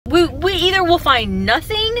either will find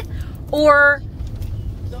nothing or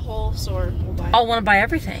the whole store will buy. I'll want to buy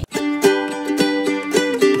everything.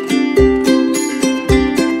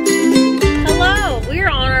 Hello, we are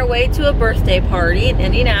on our way to a birthday party in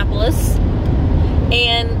Indianapolis,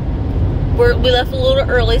 and we left a little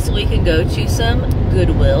early so we can go to some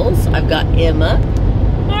Goodwills. I've got Emma,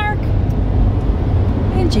 Mark,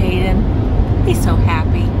 and Jaden. He's so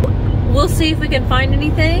happy. We'll see if we can find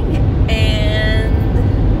anything, and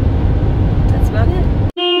that's about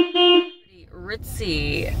it. Pretty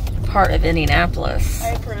ritzy part of Indianapolis. I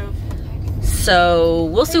approve. So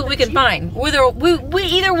we'll see what we can find. We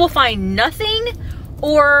either will find nothing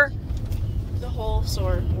or the whole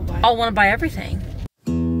store will buy. I'll want to buy everything.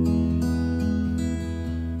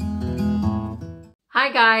 Hi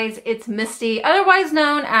guys, it's Misty, otherwise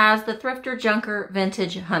known as the Thrifter Junker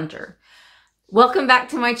Vintage Hunter. Welcome back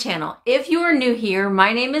to my channel. If you are new here,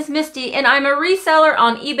 my name is Misty and I'm a reseller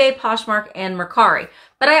on eBay, Poshmark, and Mercari.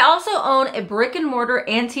 But I also own a brick and mortar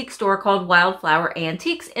antique store called Wildflower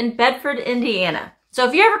Antiques in Bedford, Indiana. So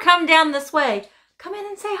if you ever come down this way, come in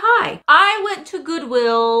and say hi. I went to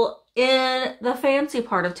Goodwill in the fancy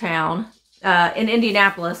part of town in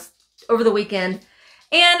Indianapolis over the weekend.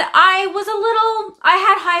 And I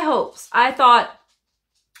had high hopes. I thought,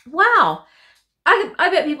 wow, I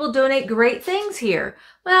bet people donate great things here.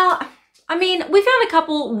 Well, I mean, we found a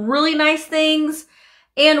couple really nice things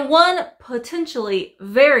and one potentially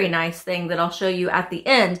very nice thing that I'll show you at the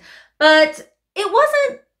end, but it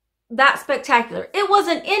wasn't that spectacular. It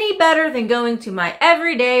wasn't any better than going to my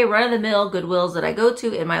everyday run-of-the-mill Goodwills that I go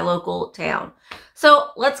to in my local town. So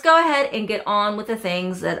let's go ahead and get on with the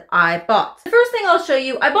things that I bought. The first thing I'll show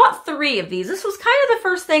you, I bought 3 of these. This was kind of the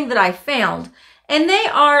first thing that I found. And they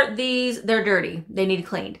are these, they're dirty. They need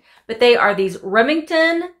cleaned. But they are these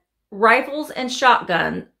Remington rifles and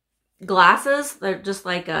shotgun glasses. They're just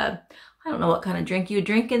like a, I don't know what kind of drink you would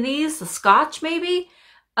drink in these. A scotch maybe.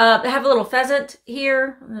 They have a little pheasant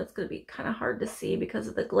here. It's going to be kind of hard to see because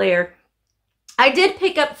of the glare. I did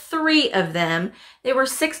pick up 3 of them. They were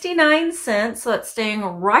 69 cents, so it's staying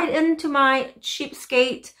right into my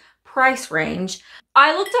cheapskate price range.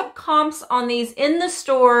 I looked up comps on these in the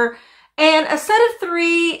store, and a set of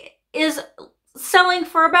 3 is selling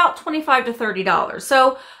for about $25 to $30.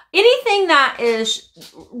 So anything that is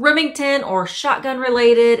Remington or shotgun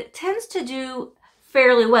related tends to do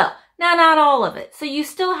fairly well. Now, not all of it. So you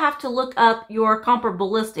still have to look up your comparable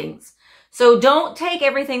listings. So don't take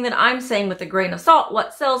everything that I'm saying with a grain of salt.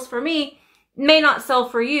 What sells for me may not sell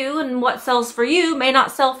for you, and what sells for you may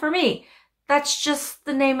not sell for me. That's just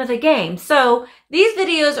the name of the game. So these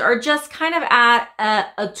videos are just kind of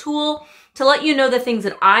a tool to let you know the things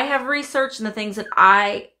that I have researched and the things that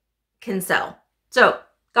I can sell. So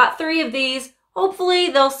got 3 of these. Hopefully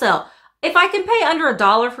they'll sell. If I can pay under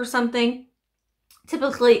 $1 for something,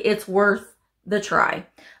 typically it's worth the try.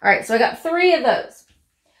 All right, so I got 3 of those.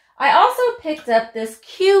 I also picked up this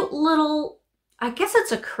cute little, I guess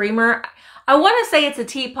it's a creamer. I want to say it's a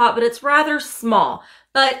teapot, but it's rather small.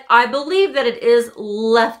 But I believe that it is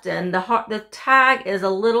Lefton. The tag is a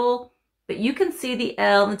little, but you can see the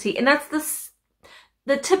L and the T. And that's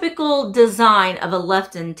the typical design of a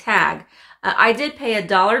Lefton tag. I did pay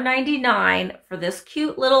 $1.99 for this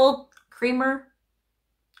cute little creamer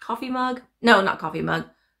coffee mug. No, not coffee mug.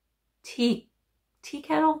 Tea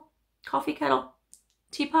kettle? Coffee kettle?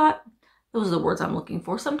 Teapot. Those are the words I'm looking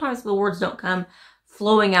for. Sometimes the words don't come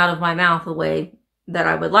flowing out of my mouth the way that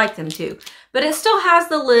I would like them to. But it still has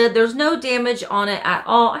the lid. There's no damage on it at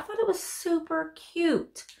all. I thought it was super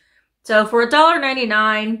cute. So for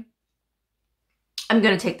 $1.99, I'm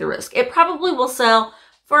going to take the risk. It probably will sell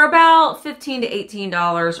for about $15 to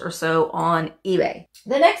 $18 or so on eBay.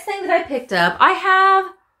 The next thing that I picked up, I have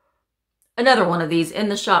another one of these in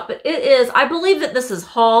the shop, but it is, I believe that this is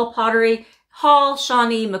Hall Pottery. Hall,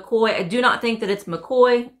 Shawnee, McCoy. I do not think that it's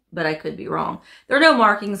McCoy, but I could be wrong. There are no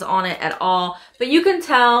markings on it at all, but you can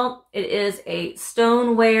tell it is a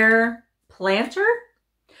stoneware planter.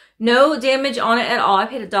 No damage on it at all. I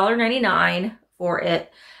paid $1.99 for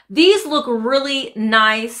it. These look really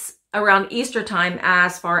nice around Easter time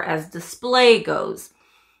as far as display goes.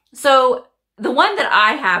 So the one that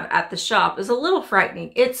I have at the shop is a little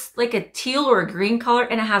frightening. It's like a teal or a green color,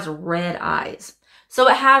 and it has red eyes. So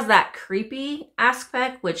it has that creepy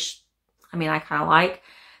aspect, which, I mean, I kind of like.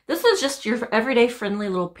 This is just your everyday friendly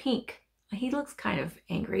little pink. He looks kind of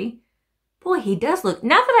angry. Boy, he does look.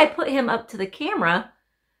 Now that I put him up to the camera,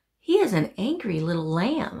 he is an angry little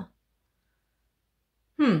lamb.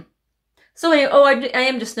 So anyway, oh, I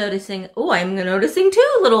am just noticing. Oh, I'm noticing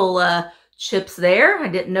 2 little chips there. I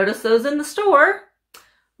didn't notice those in the store.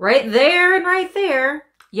 Right there and right there.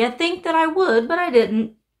 You'd think that I would, but I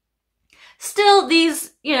didn't. Still,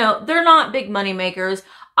 these, you know, they're not big money makers.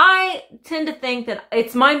 I tend to think that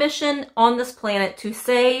it's my mission on this planet to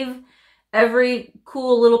save every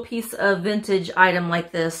cool little piece of vintage item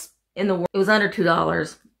like this in the world. It was under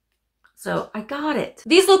 $2. So I got it.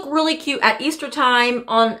 These look really cute at Easter time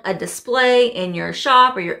on a display in your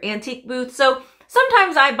shop or your antique booth. So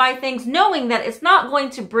sometimes I buy things knowing that it's not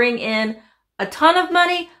going to bring in a ton of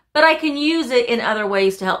money, but I can use it in other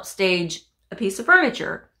ways to help stage a piece of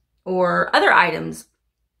furniture or other items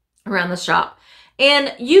around the shop.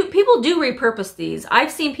 And people do repurpose these.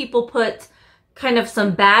 I've seen people put kind of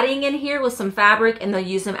some batting in here with some fabric and they'll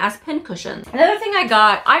use them as pin cushions. Another thing I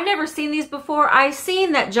got, I've never seen these before. I've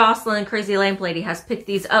seen that Jocelyn, Crazy Lamp Lady, has picked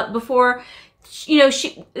these up before. You know,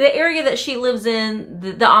 the area that she lives in,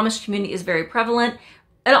 the Amish community is very prevalent.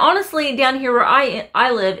 And honestly, down here where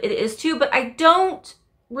I live, it is too, but I don't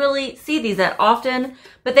really see these that often.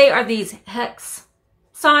 But they are these hex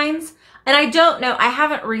signs. And I don't know, I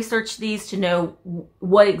haven't researched these to know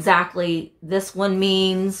what exactly this one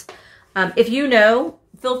means. If you know,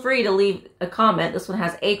 feel free to leave a comment. This one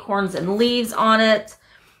has acorns and leaves on it.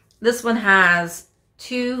 This one has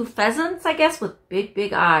 2 pheasants, I guess, with big,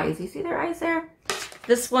 big eyes. You see their eyes there?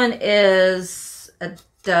 This one is a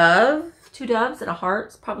dove, 2 doves and a heart.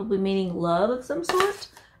 It's probably meaning love of some sort.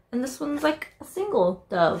 And this one's like a single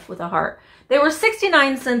dove with a heart. They were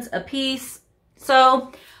 69 cents a piece.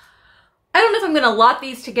 So I don't know if I'm going to lot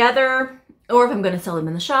these together or if I'm going to sell them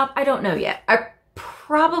in the shop. I don't know yet. I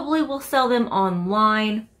probably will sell them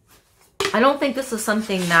online. I don't think this is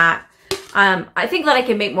something that, I think that I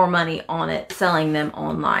can make more money on it selling them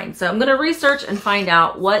online. So I'm going to research and find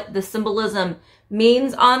out what the symbolism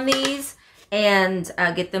means on these and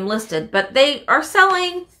get them listed. But they are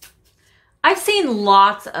selling, I've seen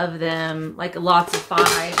lots of them, like lots of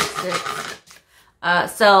 5,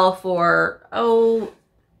 6, sell for,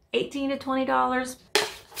 $18 to $20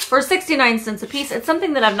 for 69 cents a piece. It's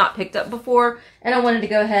something that I've not picked up before, and I wanted to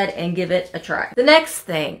go ahead and give it a try. The next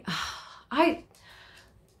thing, buying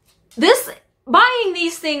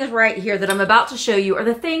these things right here that I'm about to show you are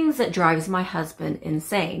the things that drives my husband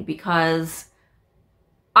insane, because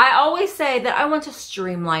I always say that I want to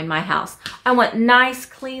streamline my house. I want nice,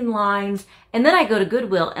 clean lines, and then I go to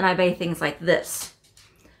Goodwill and I buy things like this,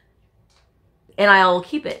 and I will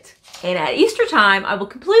keep it. And at Easter time, I will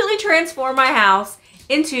completely transform my house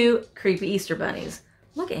into creepy Easter bunnies.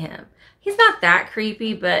 Look at him. He's not that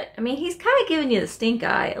creepy, but I mean, he's kind of giving you the stink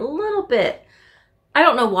eye a little bit. I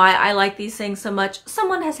don't know why I like these things so much.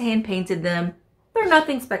 Someone has hand painted them. They're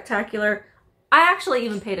nothing spectacular. I actually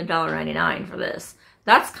even paid $1.99 for this.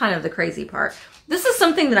 That's kind of the crazy part. This is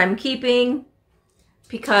something that I'm keeping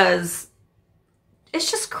because it's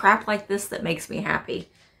just crap like this that makes me happy.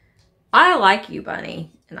 I like you,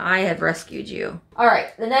 bunny, and I have rescued you. All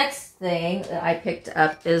right, the next thing that I picked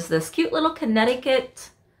up is this cute little Connecticut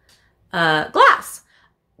glass.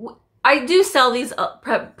 I do sell these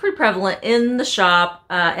pretty prevalent in the shop,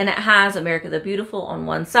 and it has America the Beautiful on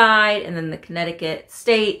one side, and then the Connecticut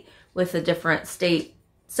state with the different state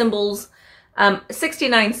symbols.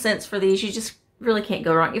 69 cents for these. You just really can't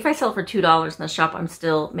go wrong. If I sell for $2 in the shop, I'm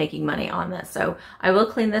still making money on this. So I will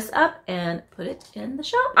clean this up and put it in the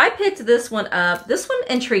shop. I picked this one up. This one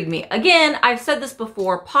intrigued me. Again, I've said this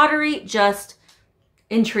before, pottery just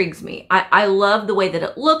intrigues me. I love the way that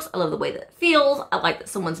it looks. I love the way that it feels. I like that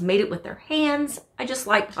someone's made it with their hands. I just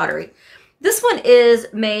like pottery. This one is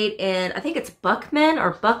made in, I think it's Buckman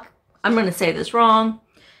or Buck. I'm going to say this wrong.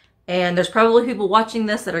 And there's probably people watching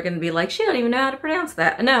this that are going to be like, she don't even know how to pronounce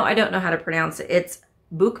that. No, I don't know how to pronounce it. It's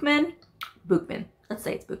Buchman. Buchman. Let's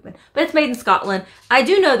say it's Buchman. But it's made in Scotland. I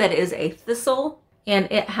do know that it is a thistle. And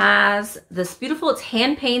it has this beautiful, it's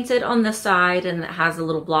hand painted on this side, and it has the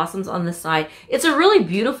little blossoms on this side. It's a really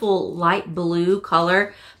beautiful light blue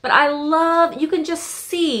color. But I love, you can just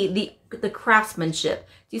see the craftsmanship.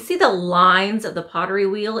 Do you see the lines of the pottery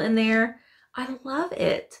wheel in there? I love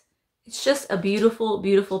it. It's just a beautiful,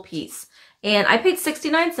 beautiful piece. And I paid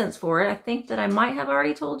 69 cents for it. I think that I might have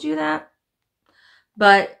already told you that.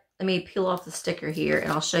 But let me peel off the sticker here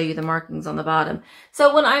and I'll show you the markings on the bottom.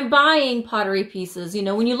 So when I'm buying pottery pieces, you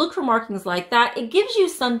know, when you look for markings like that, it gives you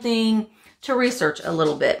something to research a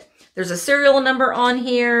little bit. There's a serial number on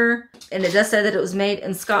here, and it does say that it was made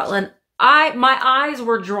in Scotland. My eyes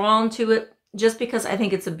were drawn to it just because I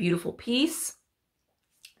think it's a beautiful piece.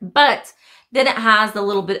 But then it has the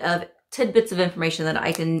little bit of tidbits of information that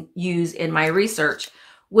I can use in my research.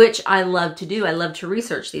 which I love to do. I love to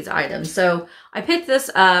research these items. So I picked this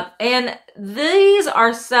up, and these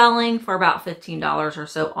are selling for about $15 or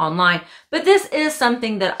so online. But this is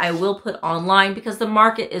something that I will put online because the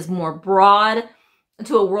market is more broad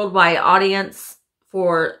to a worldwide audience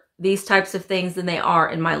for these types of things than they are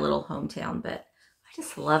in my little hometown. But I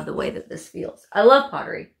just love the way that this feels. I love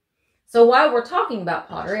pottery. So while we're talking about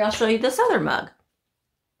pottery, I'll show you this other mug.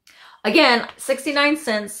 Again, 69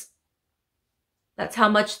 cents. That's how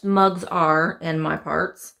much mugs are in my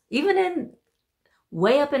parts. Even in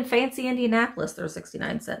way up in fancy Indianapolis, they're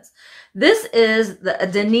 69 cents. This is the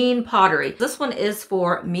Deneen Pottery. This one is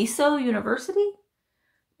for Miso University.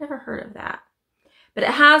 Never heard of that. But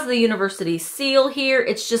it has the university seal here.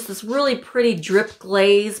 It's just this really pretty drip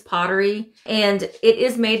glaze pottery. And it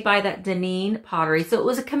is made by that Deneen Pottery. So it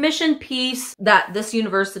was a commissioned piece that this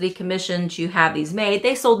university commissioned to have these made.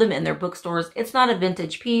 They sold them in their bookstores. It's not a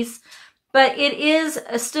vintage piece, but it is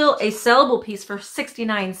still a sellable piece for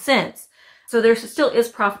 69 cents. So there still is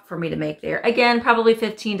profit for me to make there. Again, probably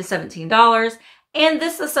 $15 to $17. And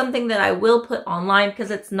this is something that I will put online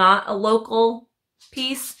because it's not a local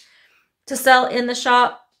piece to sell in the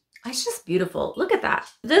shop. It's just beautiful. Look at that.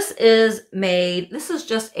 This is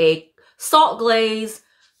just a salt glaze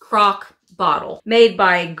crock bottle made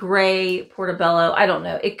by Gray Portobello. I don't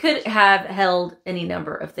know. It could have held any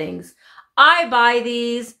number of things. I buy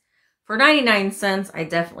these for 99 cents. I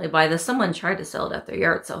definitely buy this. Someone tried to sell it at their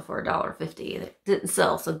yard sale for $1.50 and it didn't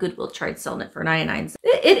sell. So Goodwill tried selling it for 99 cents.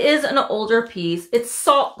 It is an older piece. It's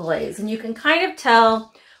salt glaze, and you can kind of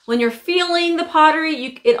tell when you're feeling the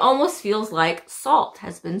pottery, it almost feels like salt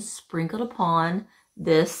has been sprinkled upon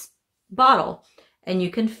this bottle, and you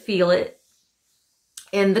can feel it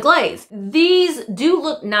in the glaze. These do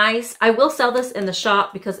look nice. I will sell this in the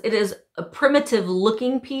shop because it is a primitive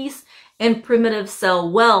looking piece, and primitive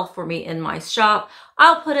sell well for me in my shop.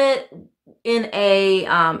 I'll put it in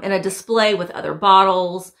a display with other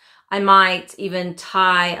bottles. I might even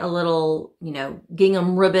tie a little,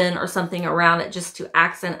 gingham ribbon or something around it just to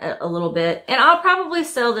accent it a little bit. And I'll probably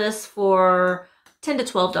sell this for $10 to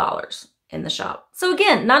 $12 in the shop. So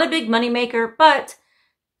again, not a big money maker, but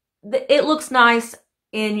it looks nice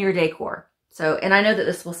in your decor. So, and I know that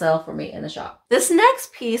this will sell for me in the shop. This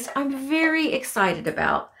next piece I'm very excited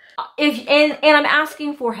about. And I'm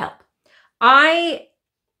asking for help. I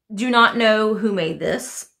do not know who made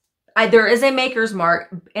this. There is a maker's mark.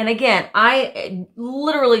 And again, I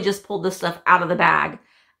literally just pulled this stuff out of the bag.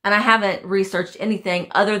 And I haven't researched anything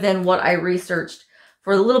other than what I researched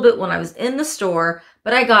for a little bit when I was in the store.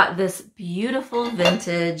 But I got this beautiful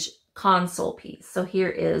vintage console piece. So here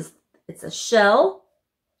it's a shell,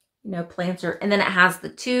 planter. And then it has the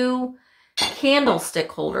two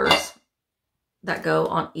candlestick holders that go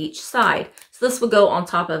on each side. So this would go on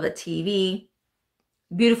top of a TV.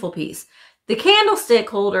 Beautiful piece. The candlestick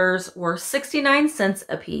holders were 69 cents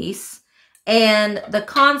a piece, and the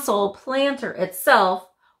console planter itself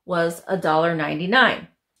was $1.99.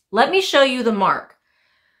 Let me show you the mark.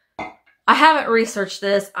 I haven't researched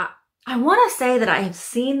this. I want to say that I have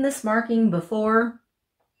seen this marking before.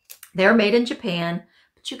 They're made in Japan,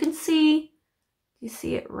 but you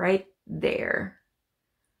see it right there.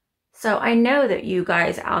 So I know that you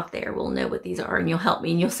guys out there will know what these are, and you'll help me,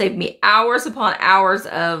 and you'll save me hours upon hours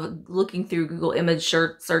of looking through Google image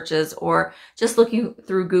searches or just looking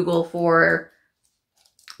through Google for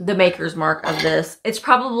the maker's mark of this. It's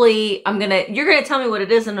probably, you're going to tell me what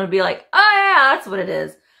it is, and it'll be like, oh yeah, that's what it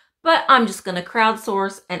is. But I'm just going to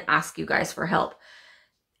crowdsource and ask you guys for help.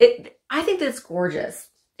 I think that's gorgeous.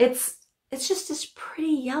 It's just this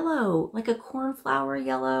pretty yellow, like a cornflower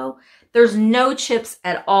yellow. There's no chips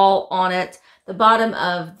at all on it. The bottom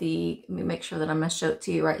of let me make sure that I'm going to show it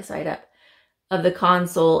to you right side up, of the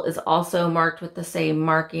console is also marked with the same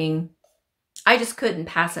marking. I just couldn't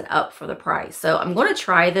pass it up for the price. So I'm going to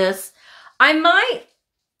try this. I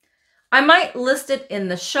might list it in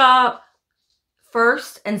the shop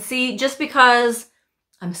first and see, just because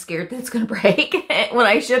I'm scared that it's going to break when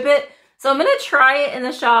I ship it. So I'm going to try it in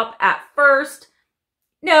the shop at first.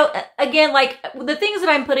 No, again, like the things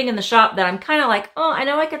that I'm putting in the shop that I'm kind of like, oh, I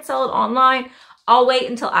know I could sell it online. I'll wait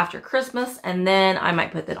until after Christmas, and then I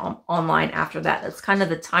might put it online after that. That's kind of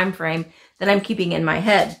the time frame that I'm keeping in my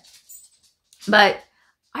head. But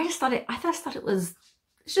I just thought it's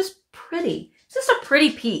just pretty. It's just a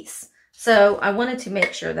pretty piece. So I wanted to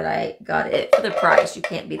make sure that I got it for the price. You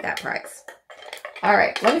can't beat that price. All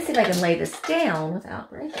right, let me see if I can lay this down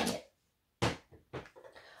without breaking it.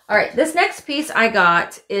 All right, this next piece I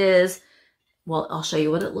got is, well, I'll show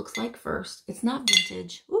you what it looks like first. It's not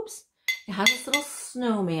vintage. Oops. It has this little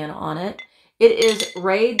snowman on it. It is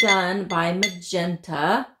Rae Dunn by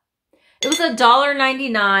Magenta. It was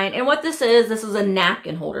 $1.99, and what this is a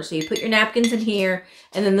napkin holder. So you put your napkins in here,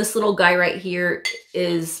 and then this little guy right here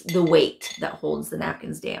is the weight that holds the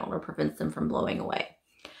napkins down or prevents them from blowing away.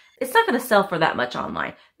 It's not going to sell for that much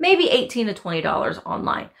online. Maybe $18 to $20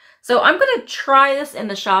 online. So I'm going to try this in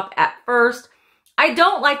the shop at first. I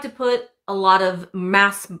don't like to put a lot of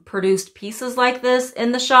mass-produced pieces like this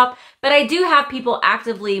in the shop, but I do have people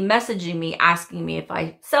actively messaging me, asking me if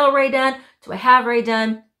I sell Rae Dunn, do I have Rae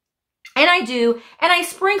Dunn? And I do, and I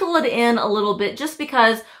sprinkle it in a little bit just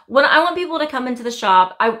because when I want people to come into the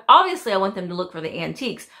shop, obviously I want them to look for the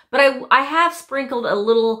antiques, but I have sprinkled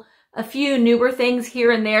a few newer things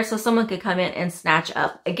here and there so someone could come in and snatch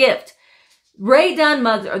up a gift. Rae Dunn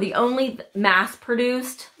mugs are the only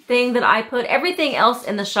mass-produced thing that I put. Everything else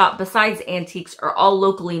in the shop besides antiques are all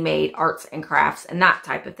locally made arts and crafts and that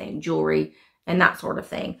type of thing, jewelry and that sort of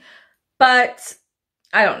thing. But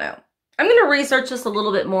I don't know. I'm going to research this a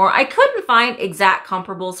little bit more. I couldn't find exact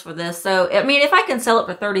comparables for this. So, I mean, if I can sell it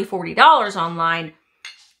for $30, $40 online,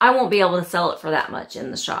 I won't be able to sell it for that much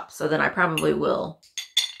in the shop. So then I probably will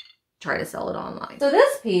try to sell it online. So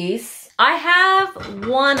this piece, I have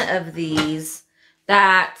one of these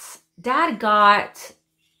that Dad got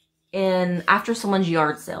in after someone's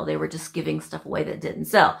yard sale. They were just giving stuff away that didn't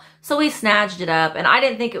sell. So we snatched it up, and I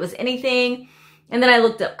didn't think it was anything. And then I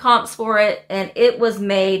looked up comps for it, and it was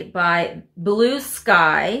made by Blue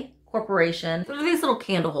Sky Corporation. They're these little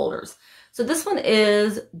candle holders. So this one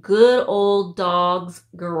is Good Old Dog's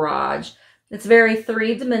Garage. It's very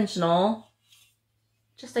three-dimensional.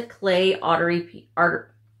 Just a clay pottery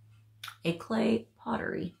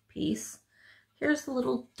piece. Here's the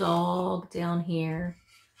little dog down here.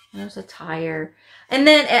 There's a tire. And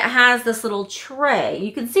then it has this little tray.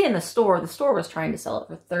 You can see in the store was trying to sell it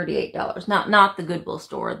for $38. Not the Goodwill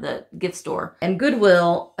store, the gift store. And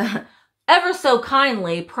Goodwill ever so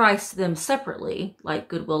kindly priced them separately, like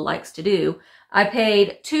Goodwill likes to do. I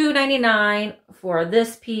paid $2.99 for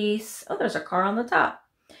this piece. Oh, there's a car on the top.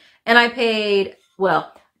 And I paid,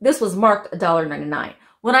 well, this was marked $1.99.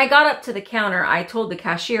 When I got up to the counter, I told the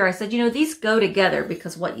cashier, I said, you know, these go together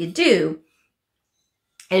because what you do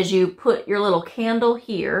is you put your little candle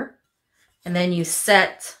here, and then you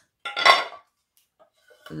set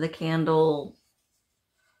the candle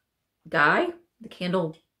guy, the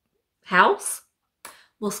candle house.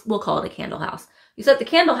 We'll call it a candle house. You set the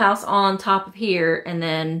candle house on top of here, and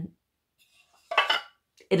then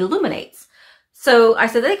it illuminates. So I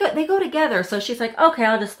said, they go together. So she's like, okay,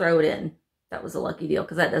 I'll just throw it in. That was a lucky deal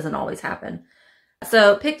because that doesn't always happen.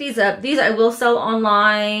 So pick these up. These I will sell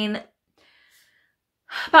online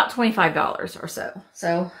about $25 or so.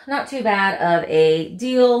 So not too bad of a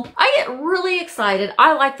deal. I get really excited.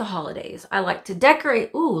 I like the holidays. I like to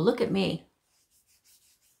decorate. Ooh, look at me.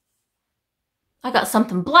 I got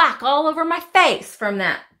something black all over my face from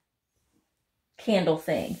that candle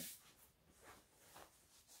thing.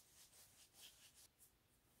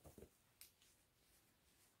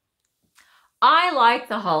 I like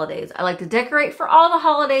the holidays. I like to decorate for all the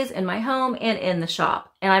holidays in my home and in the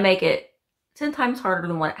shop. And I make it 10 times harder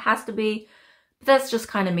than what it has to be. But that's just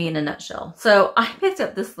kind of me in a nutshell. So I picked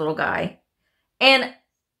up this little guy. And,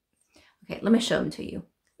 okay, let me show him to you.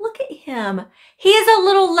 Look at him. He is a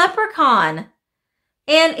little leprechaun.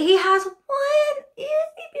 And he has one itty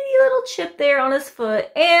little chip there on his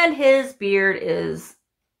foot. And his beard is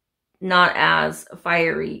not as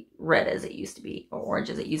fiery red as it used to be, or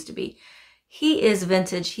orange as it used to be. He is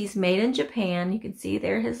vintage. He's made in Japan. You can see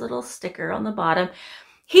there his little sticker on the bottom.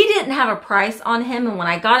 He didn't have a price on him. And when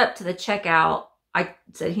I got up to the checkout, I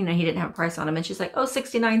said, you know, he didn't have a price on him. And she's like, oh,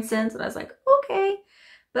 69 cents. And I was like, okay.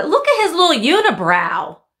 But look at his little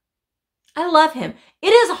unibrow. I love him. It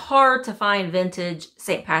is hard to find vintage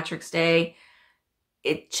St. Patrick's Day.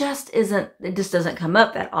 It just doesn't come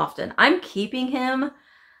up that often. I'm keeping him.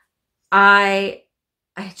 I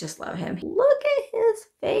just love him. Look at his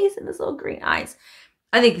face and his little green eyes.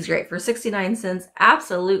 I think he's great for 69 cents.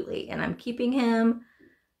 Absolutely. And I'm keeping him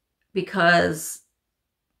because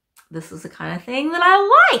this is the kind of thing that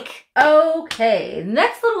I like. Okay,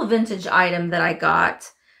 next little vintage item that I got,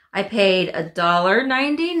 I paid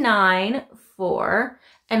 $1.99 for,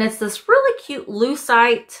 and it's this really cute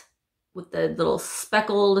lucite with the little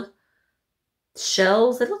speckled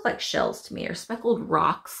shells. They look like shells to me, or speckled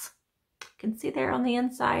rocks. You can see there on the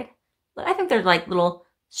inside. But I think they're like little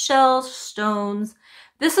shells, stones.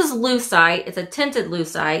 This is lucite. It's a tinted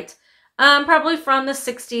lucite. Probably from the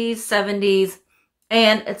 60s, 70s.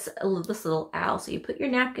 And it's this little owl. So you put your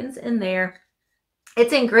napkins in there.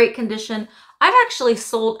 It's in great condition. I've actually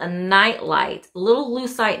sold a nightlight, a little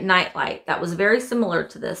lucite nightlight that was very similar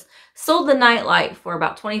to this. Sold the nightlight for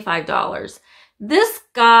about $25. This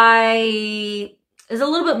guy is a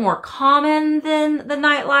little bit more common than the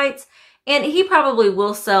nightlights, and he probably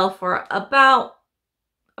will sell for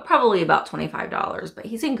probably about $25, but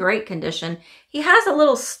he's in great condition. He has a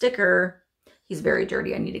little sticker. He's very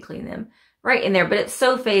dirty. I need to clean them right in there, but it's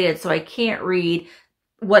so faded, so I can't read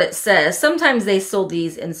what it says. Sometimes they sold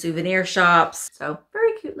these in souvenir shops. So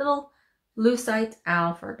very cute little lucite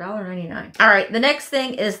owl for $1.99. All right, the next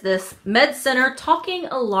thing is this Med Center talking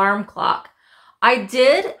alarm clock.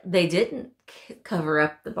 They didn't cover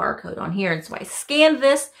up the barcode on here, and so I scanned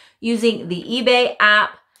this using the eBay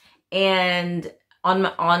app and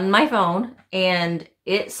on my phone, and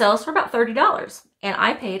it sells for about $30, and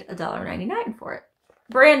I paid $1.99 for it.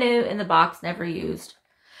 Brand new in the box, never used.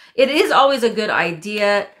 It is always a good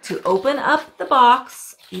idea to open up the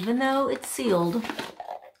box, even though it's sealed,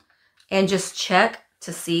 and just check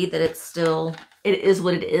to see that it is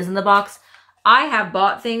what it is in the box. I have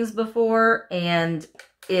bought things before, and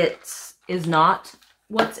it is not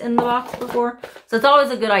what's in the box before. So it's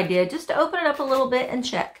always a good idea just to open it up a little bit and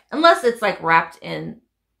check. Unless it's like wrapped in,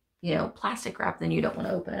 plastic wrap, then you don't want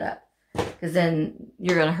to open it up, because then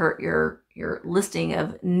you're going to hurt your listing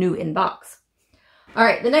of new in box. All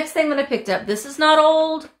right, the next thing that I picked up, this is not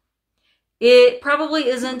old. It probably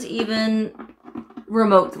isn't even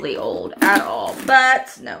remotely old at all,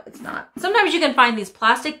 but no, it's not. Sometimes you can find these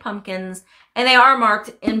plastic pumpkins, and they are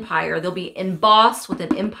marked Empire. They'll be embossed with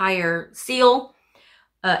an Empire seal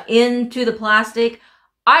into the plastic.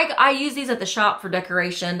 I use these at the shop for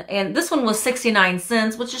decoration, and this one was 69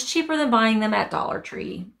 cents, which is cheaper than buying them at Dollar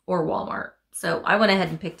Tree or Walmart. So I went ahead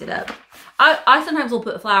and picked it up. I sometimes will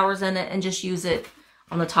put flowers in it and just use it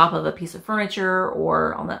on the top of a piece of furniture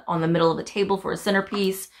or on the middle of the table for a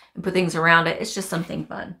centerpiece and put things around it. It's just something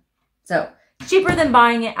fun. So cheaper than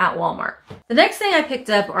buying it at Walmart. The next thing I picked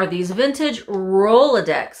up are these vintage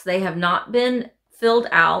Rolodex. They have not been filled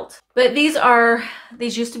out, but these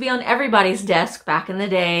used to be on everybody's desk back in the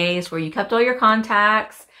days where you kept all your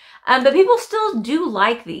contacts. But people still do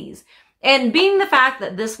like these. And being the fact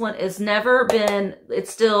that this one it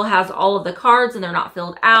still has all of the cards and they're not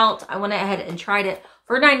filled out, I went ahead and tried it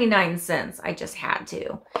for 99 cents. I just had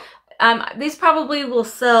to. These probably will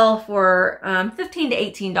sell for $15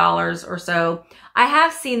 to $18 or so. I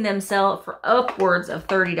have seen them sell for upwards of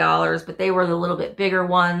 $30, but they were the little bit bigger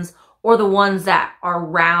ones, or the ones that are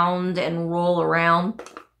round and roll around.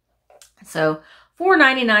 So for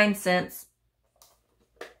 99 cents,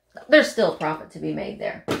 there's still a profit to be made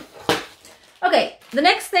there. Okay, the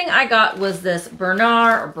next thing I got was this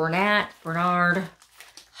Bernard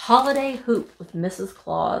holiday hoop with Mrs.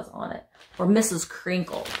 Claus on it, or Mrs.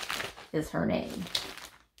 Crinkle is her name.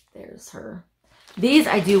 There's her. These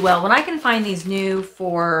I do well. When I can find these new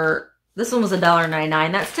for, this one was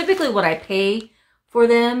 $1.99. That's typically what I pay for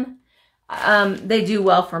them. They do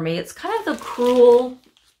well for me. It's kind of the cruel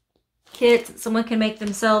kit that someone can make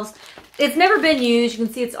themselves. It's never been used. You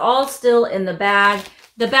can see it's all still in the bag.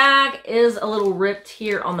 The bag is a little ripped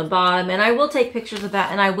here on the bottom, and I will take pictures of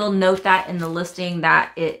that, and I will note that in the listing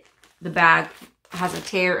that the bag has a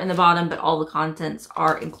tear in the bottom, but all the contents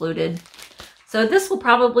are included. So this will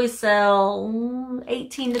probably sell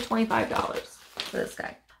 $18 to $25 for this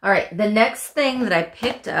guy. All right, the next thing that I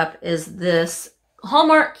picked up is this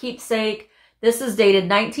Hallmark keepsake. This is dated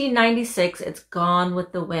 1996. It's Gone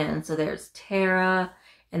with the Wind. So there's Tara,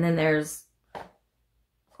 and then there's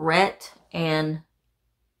Rhett, and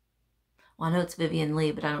well, I know it's Vivian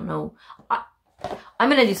Lee, but I don't know. I'm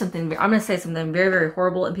going to do something. I'm going to say something very, very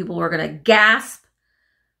horrible, and people are going to gasp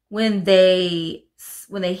when they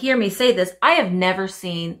hear me say this. I have never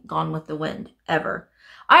seen Gone with the Wind, ever.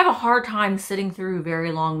 I have a hard time sitting through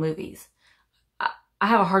very long movies. I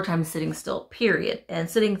have a hard time sitting still, period, and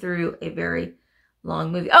sitting through a very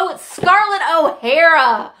long movie. Oh, it's Scarlett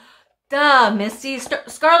O'Hara. Duh, Misty.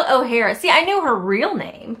 Scarlett O'Hara. See, I knew her real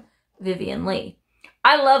name, Vivian Lee.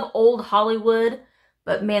 I love old Hollywood,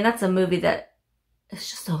 but man, that's a movie that is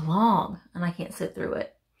just so long, and I can't sit through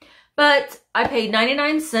it. But I paid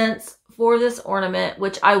 99 cents for this ornament,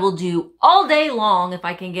 which I will do all day long if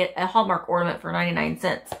I can get a Hallmark ornament for 99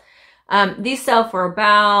 cents. These sell for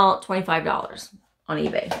about $25 on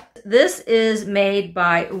eBay. This is made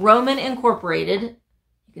by Roman Incorporated.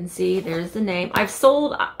 You can see there's the name. I've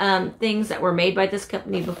sold things that were made by this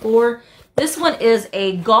company before. This one is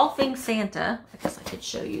a golfing Santa. I guess I could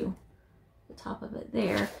show you the top of it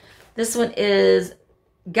there. This one is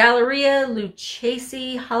Galleria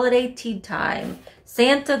Lucchese Holiday Tea Time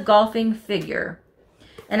Santa golfing figure.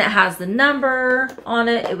 And it has the number on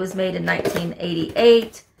it. It was made in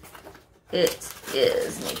 1988. It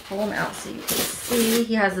is, let me pull him out so you can see.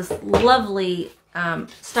 He has this lovely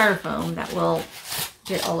styrofoam that will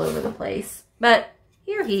get all over the place. But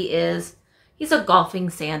here he is. He's a golfing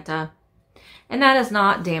Santa. And that is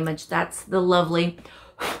not damaged. That's the lovely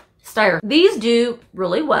styrofoam. These do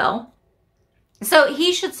really well. So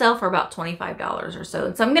he should sell for about $25 or so.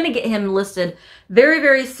 And so I'm going to get him listed very,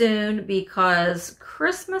 very soon because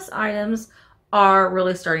Christmas items are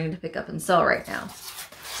really starting to pick up and sell right now.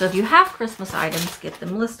 So if you have Christmas items, get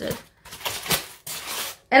them listed.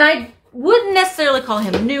 And I wouldn't necessarily call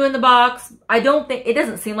him new in the box. I don't think, it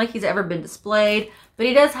doesn't seem like he's ever been displayed, but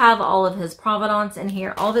he does have all of his provenance in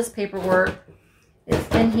here. All of his paperwork is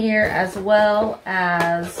in here, as well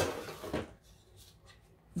as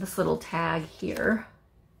this little tag here.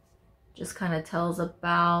 Just kind of tells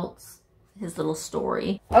about his little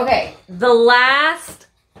story. Okay, the last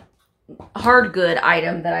hard good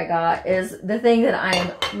item that I got is the thing that I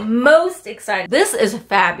am most excited. This is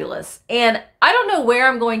fabulous. And I don't know where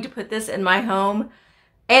I'm going to put this in my home.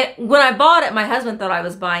 And when I bought it, my husband thought I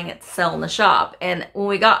was buying it to sell in the shop. And when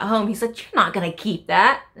we got home, he said, "You're not going to keep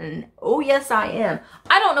that." And oh, yes, I am.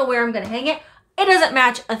 I don't know where I'm going to hang it. It doesn't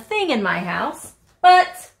match a thing in my house,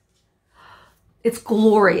 but it's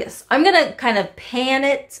glorious. I'm going to kind of pan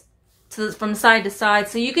it from side to side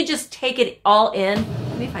so you could just take it all in.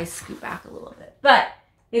 Maybe if I scoot back a little bit. But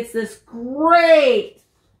it's this great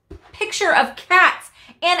picture of cats.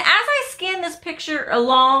 And as I scan this picture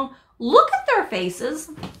along, look at their faces.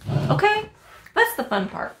 Okay? That's the fun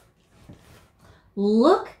part.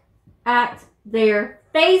 Look at their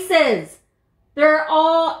faces. They're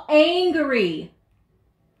all angry.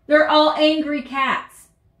 They're all angry cats.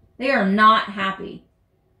 They are not happy.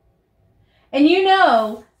 And you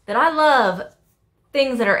know that I love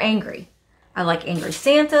things that are angry. I like angry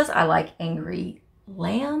Santas. I like angry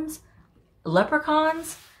lambs,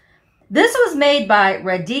 leprechauns. This was made by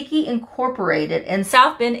Radicki Incorporated in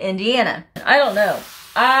South Bend, Indiana. I don't know.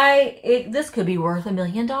 This could be worth $1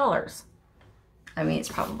 million. I mean, it's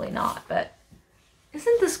probably not, but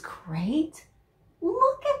isn't this great?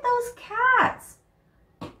 Look at those cats.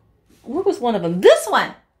 Where was one of them? This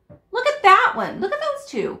one. Look at that one. Look at those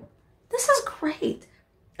two. This is great.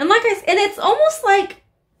 And like I said, and it's almost like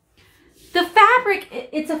the fabric,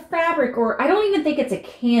 it's a fabric, or I don't even think it's a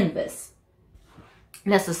canvas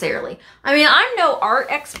necessarily. I mean, I'm no art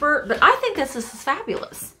expert, but I think this is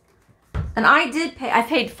fabulous. And I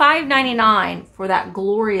paid $5.99 for that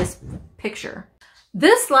glorious picture.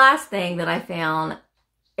 This last thing that I found,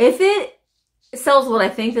 if it sells what I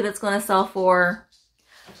think that it's going to sell for,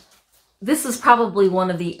 this is probably one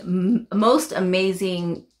of the most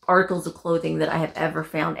amazing articles of clothing that I have ever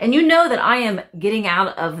found. And you know that I am getting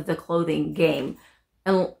out of the clothing game,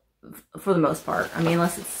 and for the most part. I mean,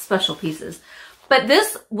 unless it's special pieces. But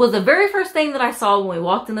this was the very first thing that I saw when we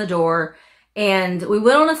walked in the door. And we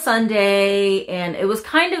went on a Sunday, and it was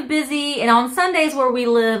kind of busy. And on Sundays where we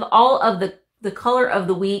live, all of the color of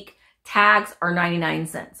the week tags are 99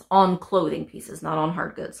 cents on clothing pieces, not on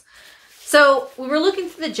hard goods. So we were looking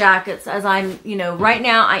for the jackets, as I'm, right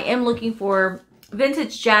now I am looking for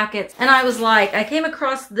vintage jackets. And I was like, I came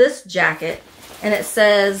across this jacket, and it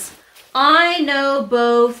says, "I know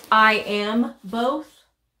both, I am both."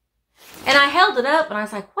 And I held it up, and I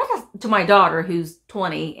was like, to my daughter, who's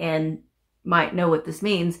 20 and might know what this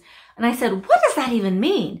means. And I said, "What does that even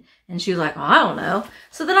mean?" And she was like, "Oh, I don't know."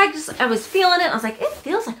 So then I was feeling it. I was like, it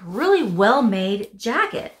feels like a really well-made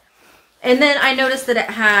jacket. And then I noticed that it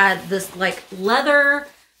had this like leather,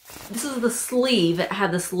 this is the sleeve. It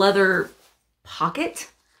had this leather pocket,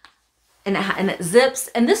 and it zips.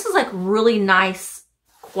 And this is like really nice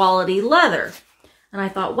quality leather. And I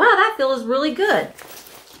thought, wow, that feels really good.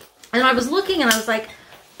 And I was looking, and I was like,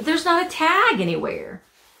 there's not a tag anywhere.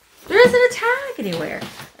 There isn't a tag anywhere.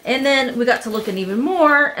 And then we got to looking even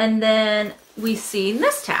more, and then we see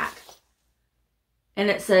this tag. And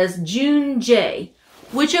it says June J,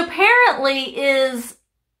 which apparently is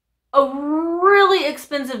a really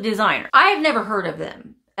expensive designer. I have never heard of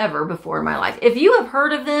them ever before in my life. If you have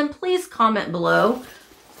heard of them, please comment below.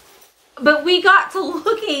 But we got to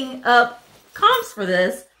looking up comps for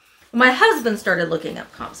this. My husband started looking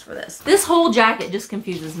up comps for this. This whole jacket just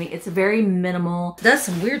confuses me. It's very minimal. It does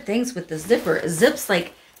some weird things with the zipper. It zips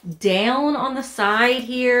like down on the side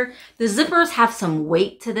here. The zippers have some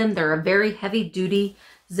weight to them. They're a very heavy duty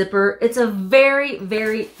zipper. It's a very,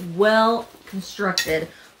 very well constructed,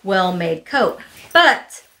 well made coat.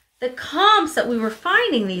 But the comps that we were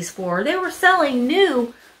finding these for, they were selling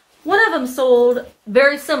new. One of them sold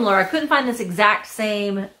very similar. I couldn't find this exact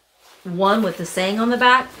same one with the saying on the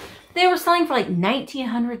back. They were selling for like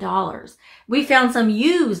 $1,900. We found some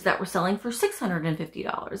used that were selling for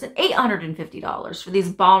 $650 and $850 for these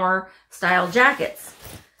bomber style jackets.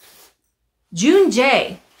 June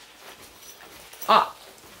J.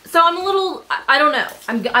 So I'm a little, I don't know.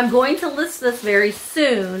 I'm going to list this very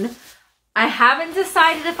soon. I haven't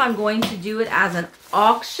decided if I'm going to do it as an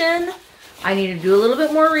auction. I need to do a little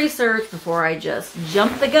bit more research before I just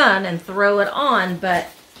jump the gun and throw it on, but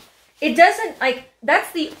it doesn't, like,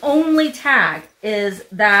 that's the only tag is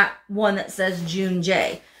that one that says June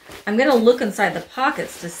J. I'm going to look inside the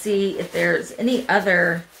pockets to see if there's any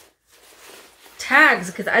other tags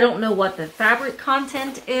because I don't know what the fabric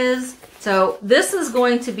content is. So this is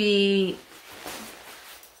going to be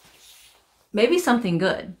maybe something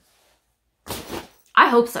good. I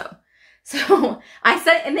hope so. So I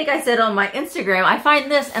think I said on my Instagram, I find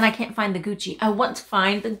this and I can't find the Gucci. I want to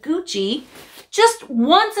find the Gucci just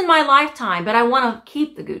once in my lifetime, but I want to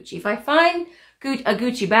keep the Gucci. If I find a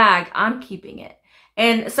Gucci bag, I'm keeping it.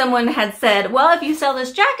 And someone had said, well, if you sell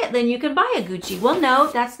this jacket, then you can buy a Gucci. Well, no,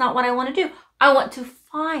 that's not what I want to do. I want to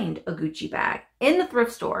find a Gucci bag in the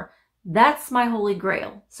thrift store. That's my holy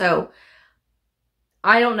grail. So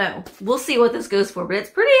I don't know. We'll see what this goes for, but it's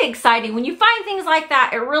pretty exciting. When you find things like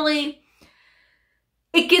that,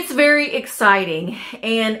 it gets very exciting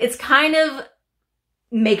and it's kind of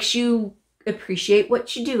makes you appreciate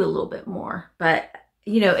what you do a little bit more. But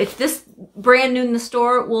you know, if this brand new in the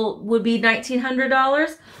store would be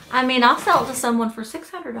 $1,900, I mean, I'll sell it to someone for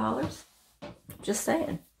 $600. Just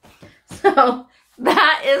saying. So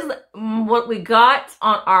that is what we got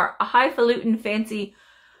on our highfalutin fancy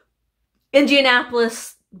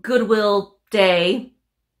Indianapolis Goodwill day.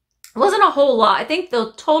 It wasn't a whole lot. I think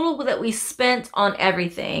the total that we spent on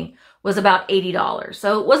everything was about $80.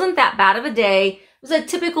 So it wasn't that bad of a day. It was a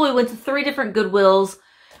typical, we went to 3 different Goodwills.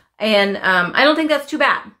 And I don't think that's too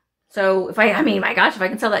bad. So if I mean, my gosh, if I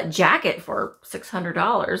can sell that jacket for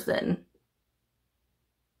 $600, then,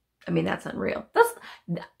 I mean, that's unreal.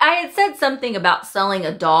 I had said something about selling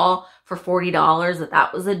a doll for $40,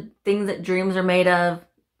 that was the things that dreams are made of.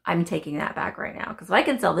 I'm taking that back right now. Because if I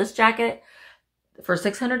can sell this jacket for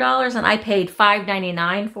 $600 and I paid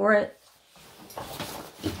 $5.99 for it,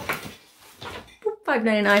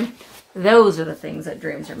 $5.99. Those are the things that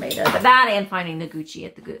dreams are made of. But that and finding the Gucci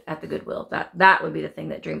at the Goodwill. That would be the thing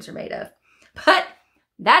that dreams are made of. But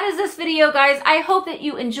that is this video, guys. I hope that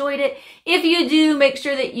you enjoyed it. If you do, make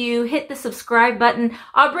sure that you hit the subscribe button.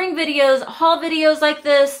 I'll bring videos, haul videos like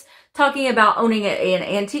this, talking about owning an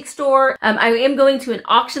antique store. I am going to an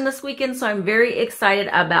auction this weekend, so I'm very excited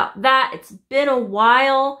about that. It's been a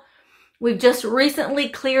while. We've just recently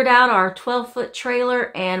cleared out our 12-foot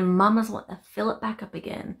trailer, and Mama's wanting to fill it back up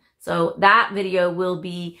again. So that video will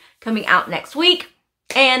be coming out next week.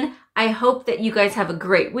 And I hope that you guys have a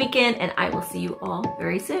great weekend, and I will see you all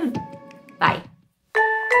very soon. Bye.